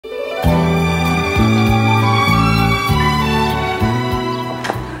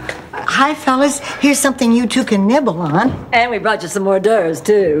Hi, fellas. Here's something you two can nibble on. And we brought you some hors d'oeuvres,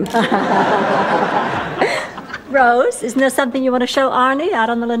 too. Rose, isn't there something you want to show Arnie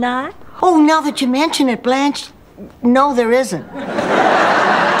out on the lanai? Oh, now that you mention it, Blanche, no, there isn't.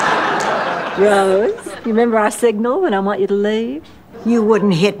 Rose, you remember our signal when I want you to leave? You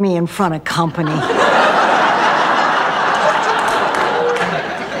wouldn't hit me in front of company.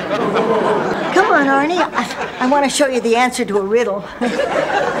 Come on, Arnie. I want to show you the answer to a riddle.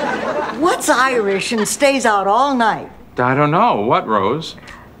 What's Irish and stays out all night? I don't know. What, Rose?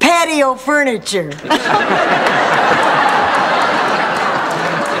 Patio furniture.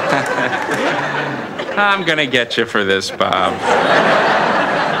 I'm gonna get you for this, Bob.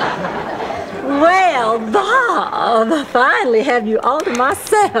 Well, Bob, finally have you all to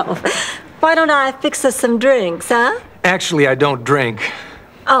myself. Why don't I fix us some drinks, huh? Actually, I don't drink.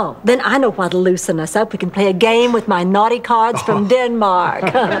 Oh, then I know what'll loosen us up. We can play a game with my naughty cards from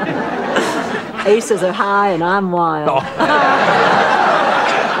Denmark. Aces are high and I'm wild.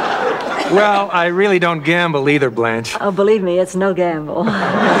 Well, I really don't gamble either, Blanche. Oh, believe me, it's no gamble.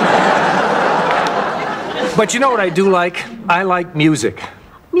 But you know what I do like? I like music.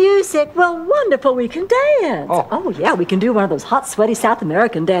 Music? Well, wonderful. We can dance. Oh, yeah, we can do one of those hot, sweaty South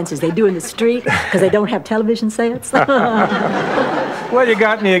American dances they do in the street because they don't have television sets. Well, you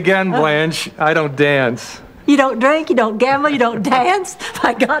got me again, Blanche. I don't dance. You don't drink, you don't gamble, you don't dance?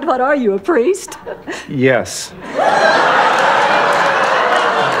 My God, what are you, a priest? Yes.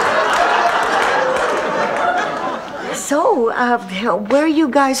 So, where are you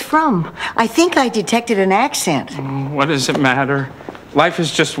guys from? I think I detected an accent. What does it matter? Life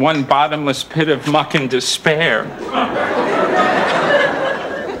is just one bottomless pit of muck and despair.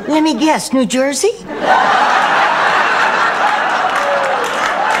 Let me guess, New Jersey?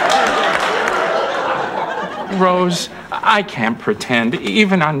 Rose, I can't pretend,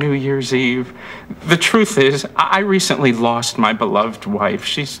 even on New Year's Eve. The truth is, I recently lost my beloved wife.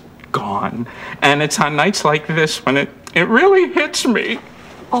 She's gone. And it's on nights like this when it really hits me.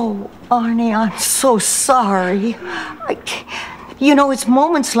 Oh, Arnie, I'm so sorry. You know, it's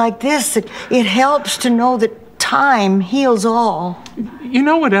moments like this that it helps to know that time heals all. You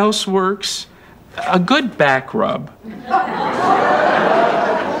know what else works? A good back rub.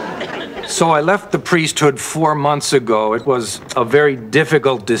 So I left the priesthood 4 months ago. It was a very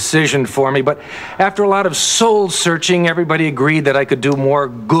difficult decision for me, but after a lot of soul searching, everybody agreed that I could do more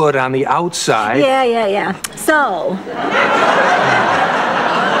good on the outside. Yeah. So...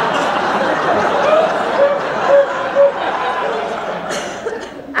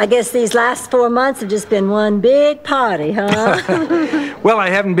 I guess these last 4 months have just been one big party, huh? Well, I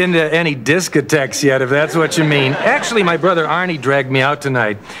haven't been to any discotheques yet, if that's what you mean. Actually, my brother Arnie dragged me out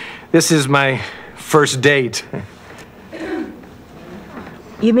tonight. This is my first date.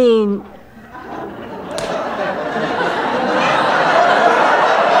 You mean...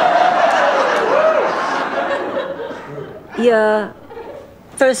 your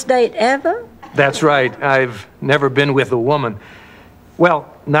first date ever? That's right. I've never been with a woman. Well,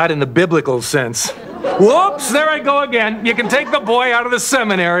 not in the biblical sense. Whoops, there I go again. You can take the boy out of the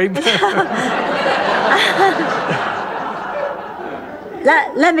seminary.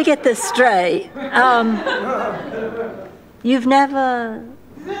 Let me get this straight. You've never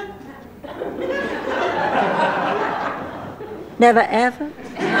ever?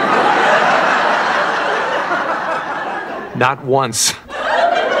 Not once.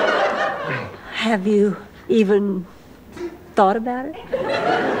 Have you even thought about it?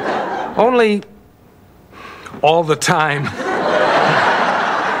 Only all the time.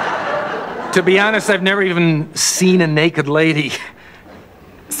 To be honest, I've never even seen a naked lady.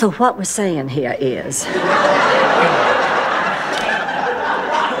 So what we're saying here is...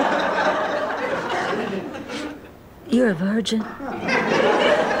 you're a virgin?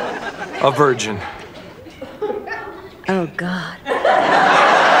 A virgin. Oh, God.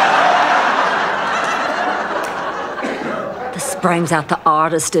 This brings out the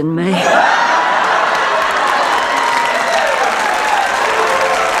artist in me.